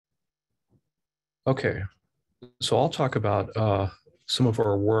Okay, so I'll talk about some of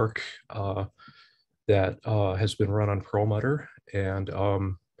our work that has been run on Perlmutter and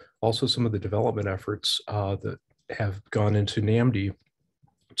also some of the development efforts that have gone into NAMD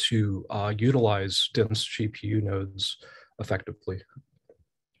to utilize dense GPU nodes effectively.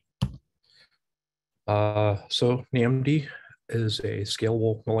 So NAMD is a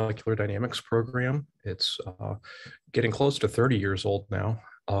scalable molecular dynamics program. It's getting close to 30 years old now.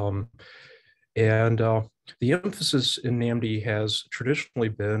 And the emphasis in NAMD has traditionally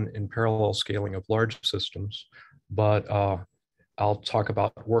been in parallel scaling of large systems, but I'll talk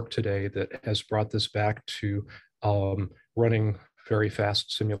about work today that has brought this back to running very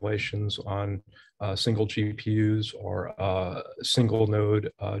fast simulations on single GPUs or single node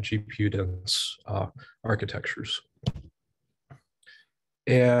GPU dense architectures.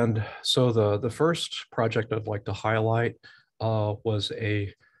 And so the first project I'd like to highlight was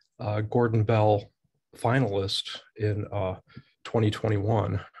a Gordon Bell finalist in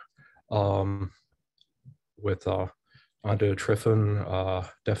 2021 with Ando Triffin,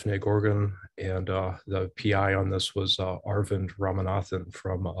 Daphne Gorgon, and the PI on this was Arvind Ramanathan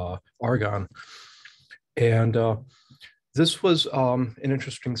from Argonne. And this was an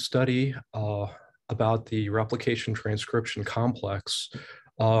interesting study about the replication transcription complex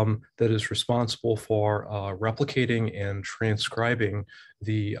that is responsible for replicating and transcribing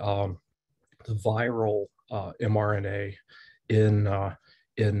the viral mRNA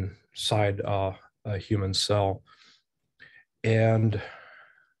inside a human cell. And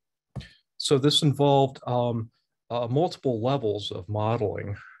so this involved multiple levels of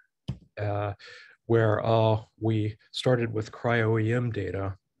modeling where we started with cryo-EM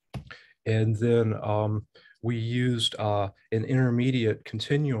data, and then we used an intermediate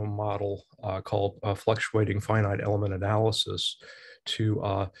continuum model called fluctuating finite element analysis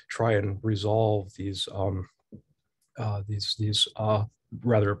to try and resolve these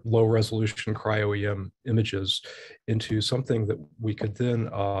rather low resolution cryo-EM images into something that we could then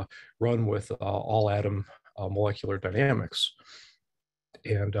run with all atom molecular dynamics.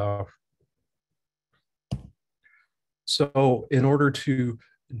 And so in order to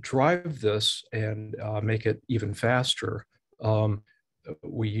drive this and make it even faster,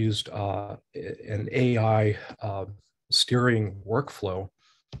 we used an AI steering workflow.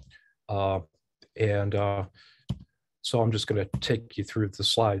 So I'm just going to take you through the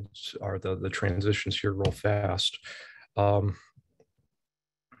slides or the transitions here real fast. The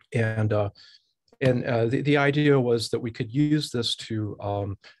idea was that we could use this to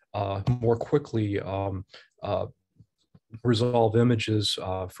more quickly resolve images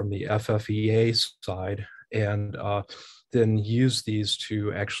from the FFEA side and then use these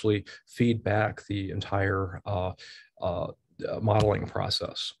to actually feed back the entire modeling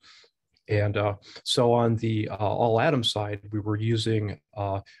process. And so on the all atom side, we were using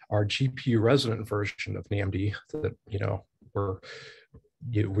our GPU resident version of NAMD that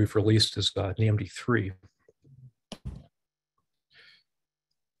we've released as NAMD 3.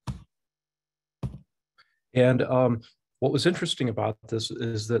 And what was interesting about this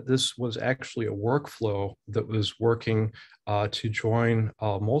is that this was actually a workflow that was working to join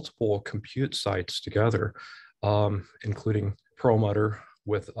multiple compute sites together, including Perlmutter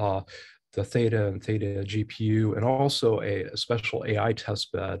with the Theta and Theta GPU, and also a special AI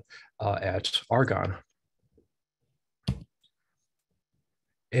testbed at Argonne.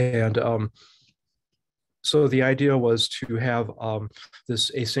 And so the idea was to have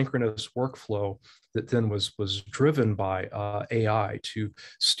this asynchronous workflow that then was driven by AI to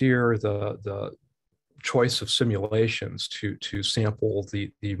steer the choice of simulations to sample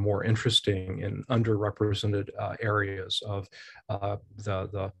the more interesting and underrepresented areas of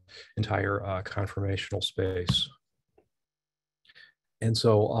the entire conformational space. And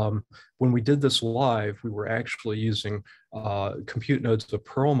so when we did this live, we were actually using compute nodes of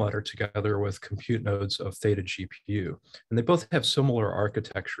Perlmutter together with compute nodes of Theta GPU. And they both have similar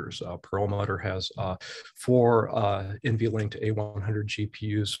architectures. Perlmutter has 4 NVLink A100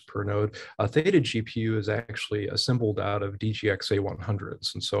 GPUs per node. Theta GPU is actually assembled out of DGX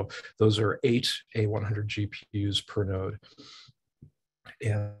A100s. And so those are 8 A100 GPUs per node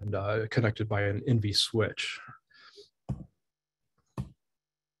and connected by an NV switch.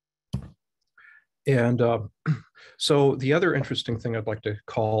 And so the other interesting thing I'd like to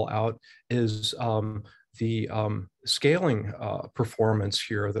call out is the scaling performance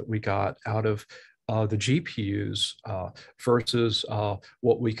here that we got out of the GPUs versus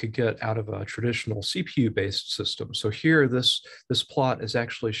what we could get out of a traditional CPU-based system. So here, this plot is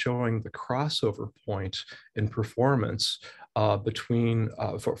actually showing the crossover point in performance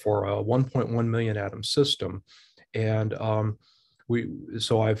for a 1.1 million atom system. And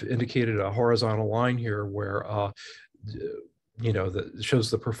so I've indicated a horizontal line here where that shows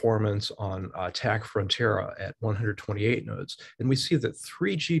the performance on TAC Frontera at 128 nodes. And we see that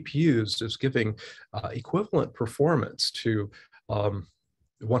 3 GPUs is giving equivalent performance to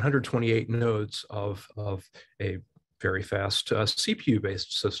 128 nodes of a very fast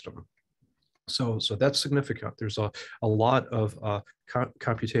CPU-based system. So that's significant. There's a lot of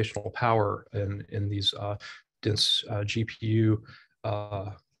computational power in these dense GPU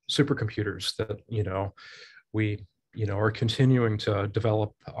supercomputers that we are continuing to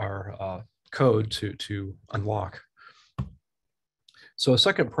develop our code to unlock. So a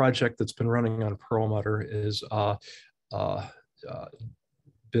second project that's been running on Perlmutter is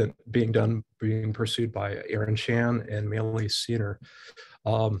being pursued by Aaron Chan and Meili Siener.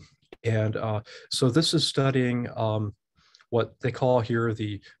 So this is studying what they call here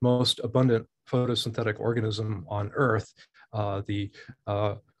the most abundant photosynthetic organism on Earth, the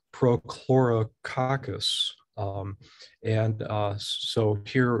Prochlorococcus. So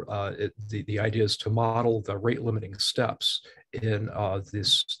here the idea is to model the rate limiting steps in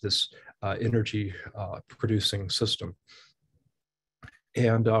this energy producing system.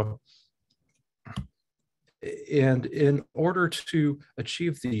 And in order to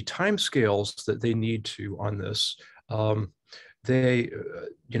achieve the timescales that they need to on this,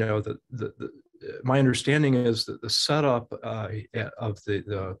 my understanding is that the setup of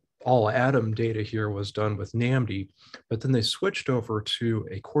the all atom data here was done with NAMD, but then they switched over to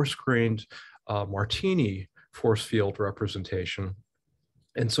a coarse-grained Martini force field representation.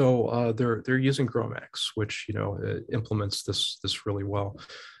 And so they're using GROMACS, which implements this really well.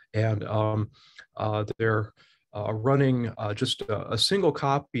 And they're running just a single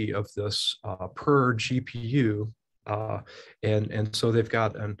copy of this per GPU. And so they've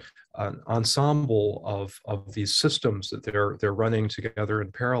got an ensemble of these systems that they're running together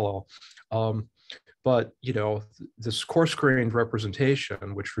in parallel. But this coarse-grained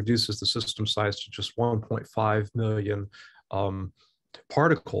representation, which reduces the system size to just 1.5 million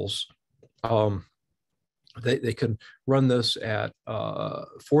particles, they can run this at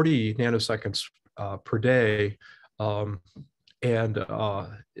 40 nanoseconds per day,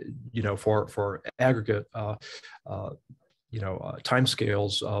 for aggregate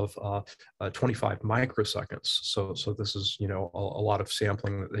timescales of 25 microseconds. So this is a lot of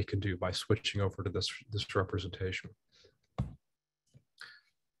sampling that they can do by switching over to this representation.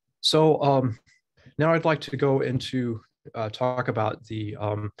 So now I'd like to go into talk about the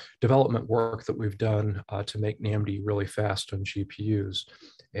development work that we've done to make NAMD really fast on GPUs.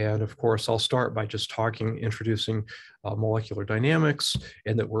 And of course, I'll start by just introducing molecular dynamics,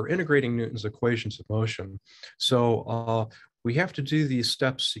 and that we're integrating Newton's equations of motion. So we have to do these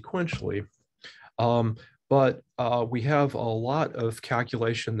steps sequentially, but we have a lot of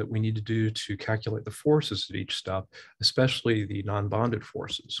calculation that we need to do to calculate the forces at each step, especially the non-bonded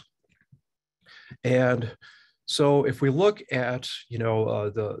forces. And so if we look at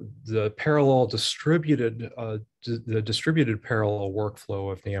the parallel distributed distributed parallel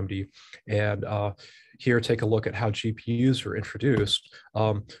workflow of NAMD, and here take a look at how GPUs are introduced.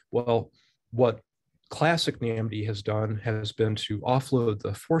 Well, what classic NAMD has done has been to offload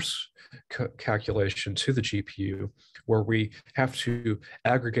the force calculation to the GPU, where we have to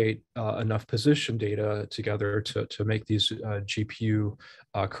aggregate enough position data together to make these GPU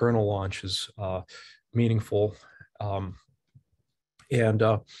kernel launches meaningful.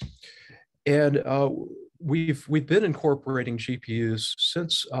 We've been incorporating GPUs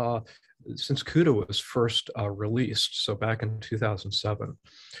since CUDA was first released, so back in 2007.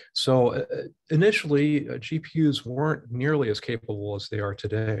 So initially, GPUs weren't nearly as capable as they are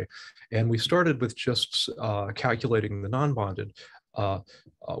today. And we started with just calculating the non-bonded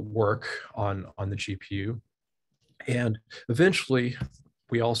work on the GPU. And eventually,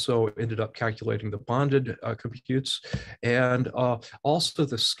 we also ended up calculating the bonded computes, and also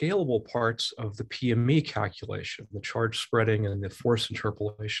the scalable parts of the PME calculation, the charge spreading and the force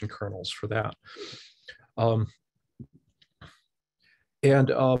interpolation kernels for that.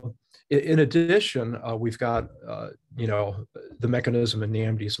 In addition, we've got the mechanism in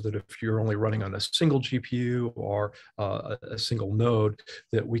NAMD, so that if you're only running on a single GPU or a single node,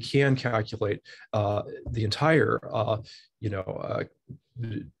 that we can calculate the entire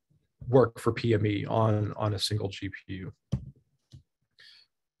work for PME on a single GPU.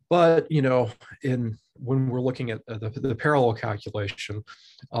 But when we're looking at the parallel calculation,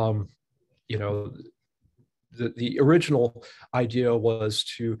 the original idea was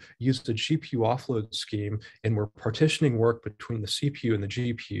to use the GPU offload scheme, and we're partitioning work between the CPU and the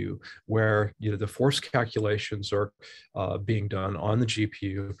GPU, where the force calculations are being done on the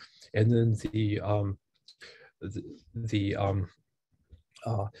GPU, and then the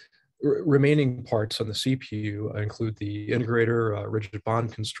remaining parts on the CPU include the integrator, rigid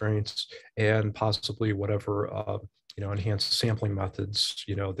bond constraints, and possibly whatever enhanced sampling methods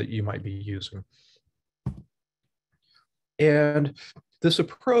that you might be using. And this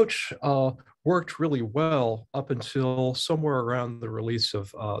approach worked really well up until somewhere around the release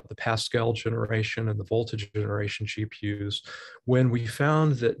of the Pascal generation and the voltage generation GPUs, when we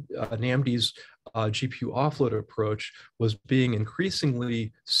found that NAMD's GPU offload approach was being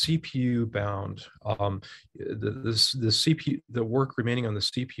increasingly CPU bound. The work remaining on the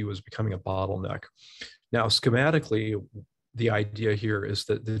CPU was becoming a bottleneck. Now, schematically, the idea here is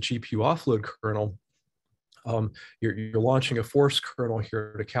that the GPU offload kernel, you're launching a force kernel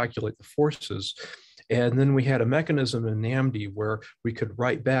here to calculate the forces. And then we had a mechanism in NAMD where we could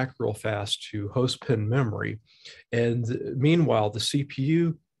write back real fast to host pin memory. And meanwhile, the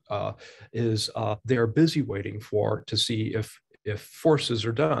CPU they're busy waiting to see if forces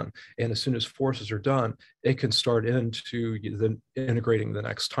are done. And as soon as forces are done, it can start into integrating the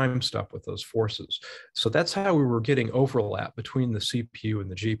next time step with those forces. So that's how we were getting overlap between the CPU and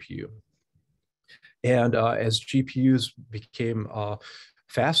the GPU. And as GPUs became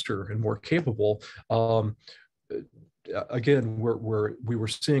faster and more capable, again, we were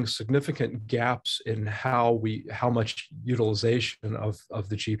seeing significant gaps in how much utilization of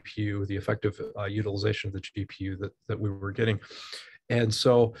the GPU, the effective utilization of the GPU that we were getting. And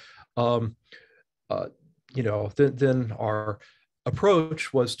so, then our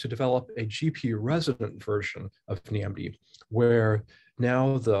approach was to develop a GPU resident version of NAMD, where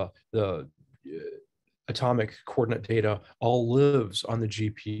now the atomic coordinate data all lives on the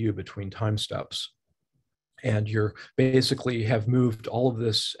GPU between time steps. And you're basically have moved all of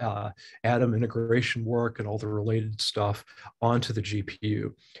this atom integration work and all the related stuff onto the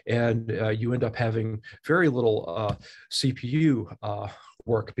GPU. And you end up having very little CPU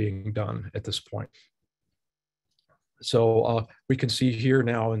work being done at this point. So we can see here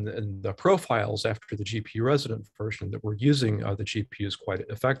now in the profiles after the GPU resident version that we're using the GPUs quite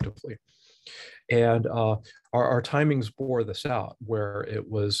effectively. And our timings bore this out, where it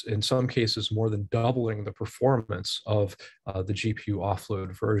was in some cases more than doubling the performance of the GPU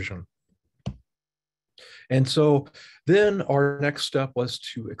offload version. And so then our next step was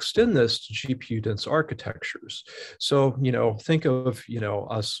to extend this to GPU dense architectures. So, think of,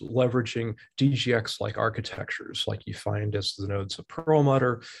 us leveraging DGX-like architectures like you find as the nodes of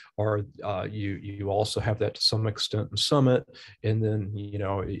Perlmutter, or you also have that to some extent in Summit, and then,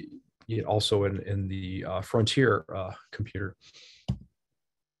 also in the Frontier computer.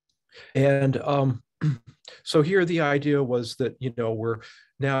 And so here the idea was that, we're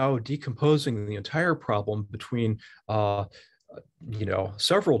now decomposing the entire problem between, several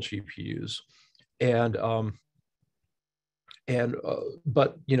GPUs.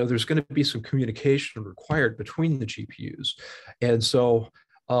 But there's going to be some communication required between the GPUs. And so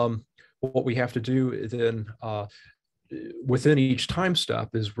what we have to do then within each time step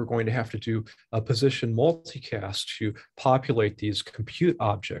is we're going to have to do a position multicast to populate these compute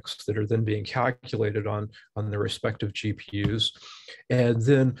objects that are then being calculated on the respective GPUs, and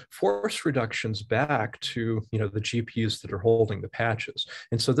then force reductions back to the GPUs that are holding the patches.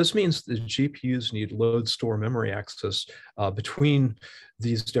 And so this means the GPUs need load store memory access between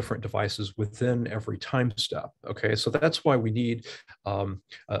these different devices within every time step. Okay, so that's why we need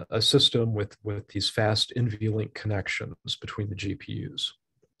a system with these fast NVLink connections between the GPUs.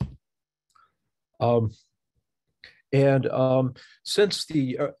 Since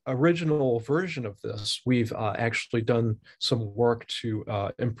the original version of this, we've actually done some work to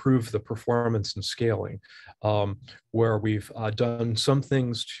improve the performance and scaling, where we've done some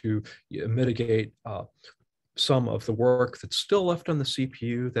things to mitigate some of the work that's still left on the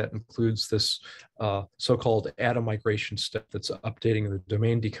CPU. That includes this so-called atom migration step that's updating the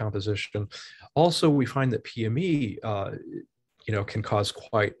domain decomposition. Also, we find that PME can cause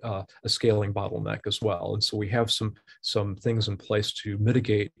quite a scaling bottleneck as well. And so we have some things in place to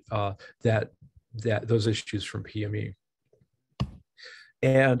mitigate those issues from PME.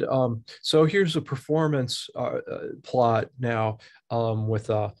 And so here's a performance plot now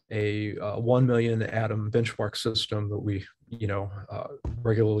with a 1 million atom benchmark system that we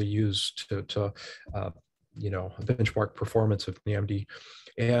regularly use to benchmark performance of NAMD.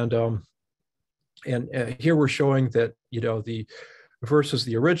 And here we're showing that versus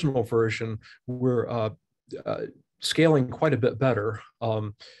the original version, we're uh, scaling quite a bit better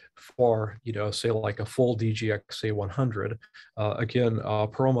for, say like a full DGX A100. Again,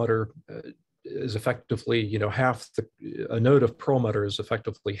 Perlmutter is effectively, half a node of Perlmutter is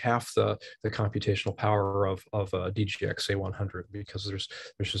effectively half the computational power of a DGX A100, because there's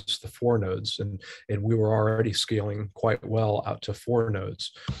just the 4 nodes, and we were already scaling quite well out to 4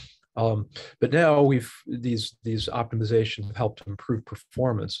 nodes. But now these optimizations have helped improve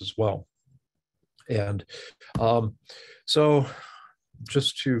performance as well. And so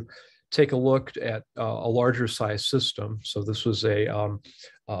just to take a look at a larger size system. So this was a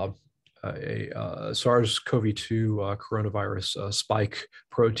SARS-CoV-2 coronavirus spike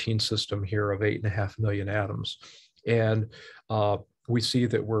protein system here of 8.5 million atoms. And we see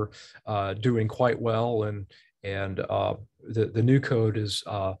that we're doing quite well, and the new code is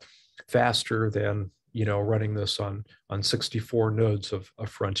faster than running this on 64 nodes of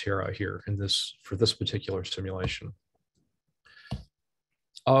Frontera here for this particular simulation.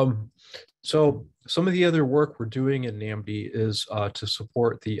 So some of the other work we're doing in NAMD is to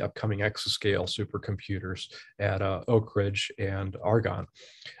support the upcoming exascale supercomputers at Oak Ridge and Argonne.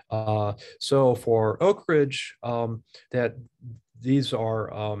 So for Oak Ridge, these are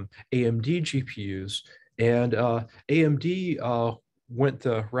AMD GPUs, and AMD went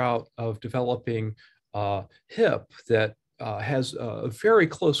the route of developing HIP that has a very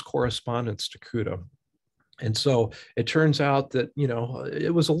close correspondence to CUDA. And so it turns out that,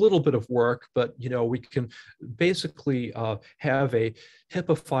 it was a little bit of work, but, we can basically have a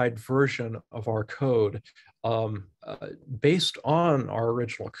HIPified version of our code based on our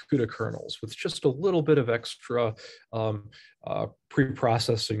original CUDA kernels, with just a little bit of extra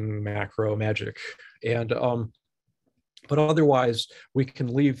pre-processing macro magic. And but otherwise, we can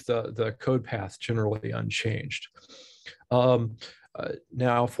leave the code path generally unchanged.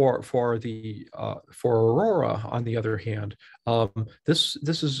 Now, for Aurora, on the other hand, this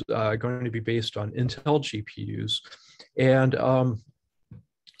is going to be based on Intel GPUs, and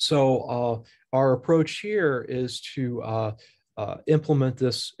so our approach here is to implement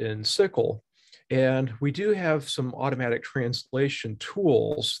this in SYCL. And we do have some automatic translation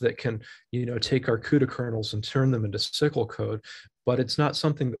tools that can, take our CUDA kernels and turn them into SYCL code, but it's not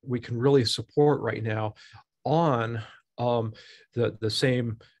something that we can really support right now on the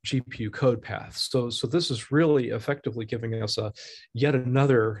same GPU code path. So this is really effectively giving us yet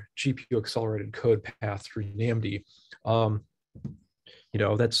another GPU accelerated code path through NAMD.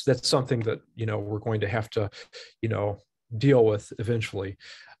 That's something that we're going to have to deal with eventually.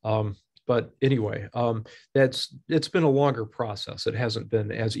 But anyway, it's been a longer process. It hasn't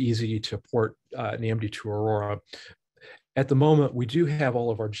been as easy to port NAMD to Aurora. At the moment, we do have all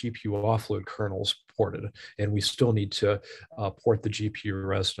of our GPU offload kernels ported, and we still need to port the GPU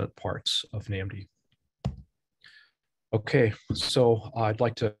resident parts of NAMD. Okay, so I'd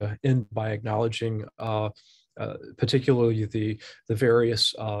like to end by acknowledging particularly the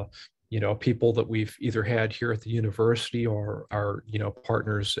various people that we've either had here at the university or our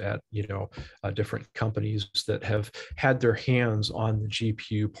partners at different companies that have had their hands on the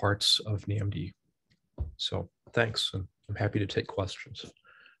GPU parts of NAMD. So thanks, and I'm happy to take questions.